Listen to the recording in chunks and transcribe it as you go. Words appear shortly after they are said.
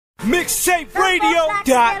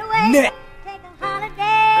MixtapeRadio.net. Take a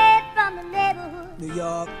holiday from the neighborhood. New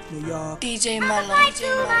York, New York. DJ Mello. Right to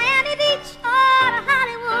Miami Beach or to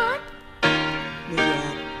Hollywood. New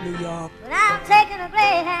York, New York. But I'm taking a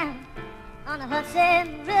Greyhound on the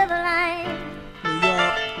Hudson River line. New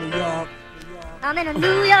York, New York. I'm in a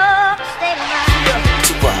New York state of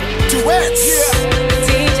mind. Duets.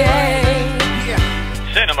 DJ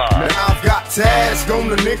Cinema. Now I've got tasks on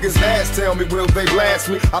the niggas' ass. Tell me, will they blast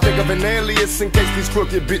me? I think of an alias in case these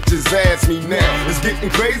crooked bitches ask me now. It's getting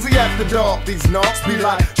crazy after dark. These knocks be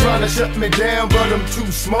like trying to shut me down, but I'm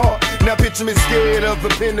too smart. Now picture me scared of the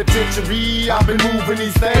penitentiary. I've been moving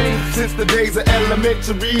these things since the days of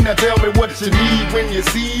elementary. Now tell me what you need when you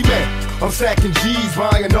see me. I'm stacking G's,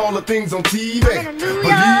 buying all the things on TV. Believe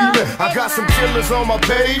me, I got some killers on my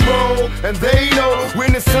payroll, and they know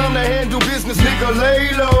when it's time to handle business, nigga,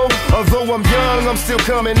 lay low. Although I'm young, I'm still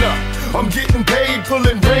coming up. I'm getting paid,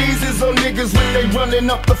 pulling raises on niggas when they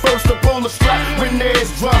running up the first to pull the strap. When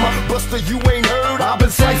there's drama, Buster, you ain't heard. I've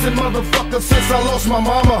been slicing motherfuckers since I lost my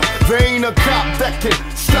mama. There ain't a cop that can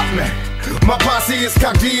stop me. My posse is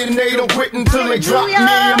cock DNA, don't quit until they drop me.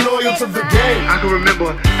 I'm loyal to the game. I can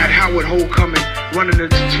remember at Howard Hole coming, running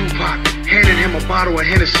into Tupac, handing him a bottle of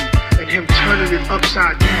Hennessy, and him turning it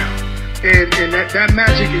upside down. And that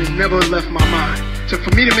magic has never left my mind. So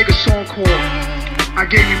for me to make a song called I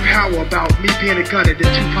Gave You Power about me being a gunner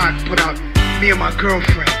that Tupac put out, me and my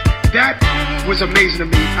girlfriend, that was amazing to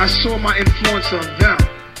me. I saw my influence on them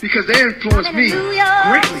because they influenced me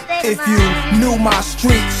greatly. If you knew my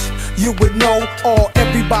streets, you would know all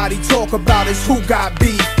everybody talk about is who got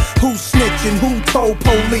beef, who snitching, who told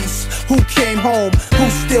police, who came home,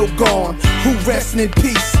 who's still gone, who resting in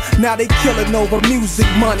peace. Now they killing over music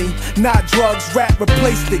money, not drugs. Rap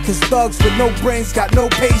replaced it, cause thugs with no brains got no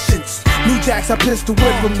patience. New Jacks, I pistol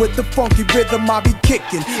whip them with the funky rhythm I be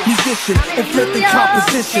kicking. Musician, inflicting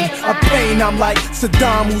composition of pain. I'm like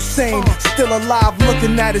Saddam Hussein, still alive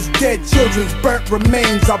looking at his dead children's burnt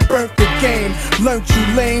remains. I burnt the game, learned you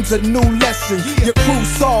lames a new lesson. Your crew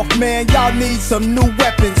soft, man, y'all need some new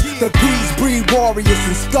weapons. The P's breed warriors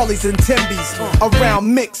and Scullies and Timbies.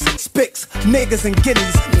 Around mix, spicks, niggas and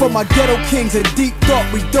guineas. For my ghetto kings in deep thought,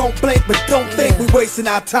 we don't blink but don't think we wasting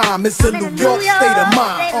our time. It's a New York state of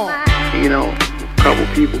mind. You know, a couple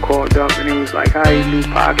people called up and it was like, how you knew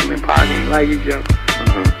Pac and Pac ain't like each other.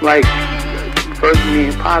 Like, first me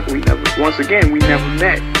and Pac, we never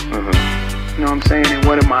met. You know what I'm saying? And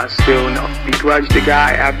what am I still, begrudge the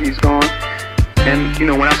guy after he's gone? And, you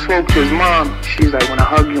know, when I spoke to his mom, she's like, when I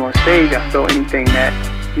hugged you on stage, I felt anything that,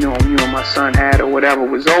 you know, my son had or whatever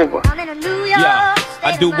was over. Yeah,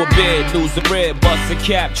 I do a bid, lose a rib, bust a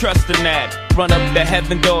cap, trust in that. Run up the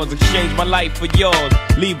heaven doors, exchange my life for yours.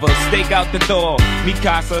 Leave a stake out the door, mi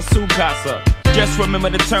casa, su casa. Just remember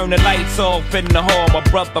to turn the lights off in the hall. My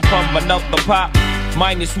brother from another pop,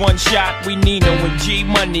 minus one shot. We need no G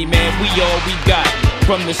money, man, we all we got.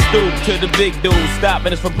 From the stoop to the big dudes,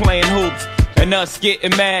 stopping us from playing hoops. And us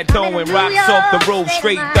getting mad, throwing rocks off the roof,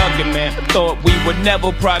 straight thugging, man. Thought we would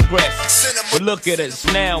never progress, but look at us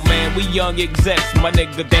now, man. We young execs, my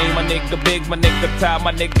nigga Dame, my nigga Big, my nigga Ty,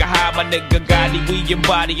 my nigga High, my nigga Gotti. We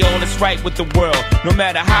embody all that's right with the world. No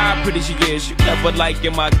matter how pretty she is, you never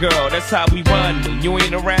liking my girl. That's how we run. When you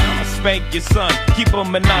ain't around, I spank your son, keep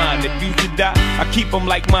him in line. If you should die, I keep him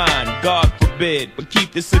like mine. God forbid, but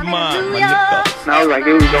keep this in mind, my nigga. And I was like,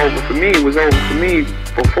 it was over for me. It was over for me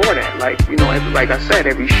before that. Like, you know, like I said,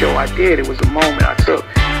 every show I did, it was a moment I took.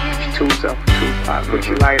 Put your tubes up for Tupac, put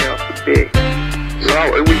your lighter up for Big.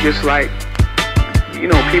 So it was just like, you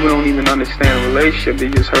know, people don't even understand a relationship. They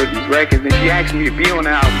just heard these records. And she asked me to be on the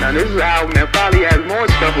album. Now, this is an album that probably has more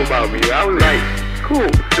stuff about me. I was like,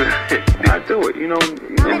 cool, I'll do it, you know.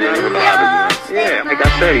 Yeah, like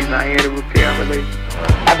I said, he's not here to repair a relationship.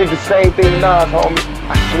 I did the same thing Nas, homie.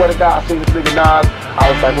 I swear to God, I seen this nigga Nas. I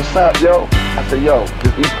was like, what's up, yo? I said, yo,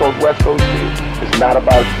 this East Coast, West Coast shit, it's not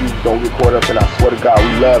about you. Don't get caught up in. I swear to God,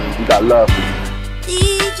 we love you. We got love for you.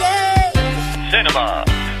 DJ Cinema.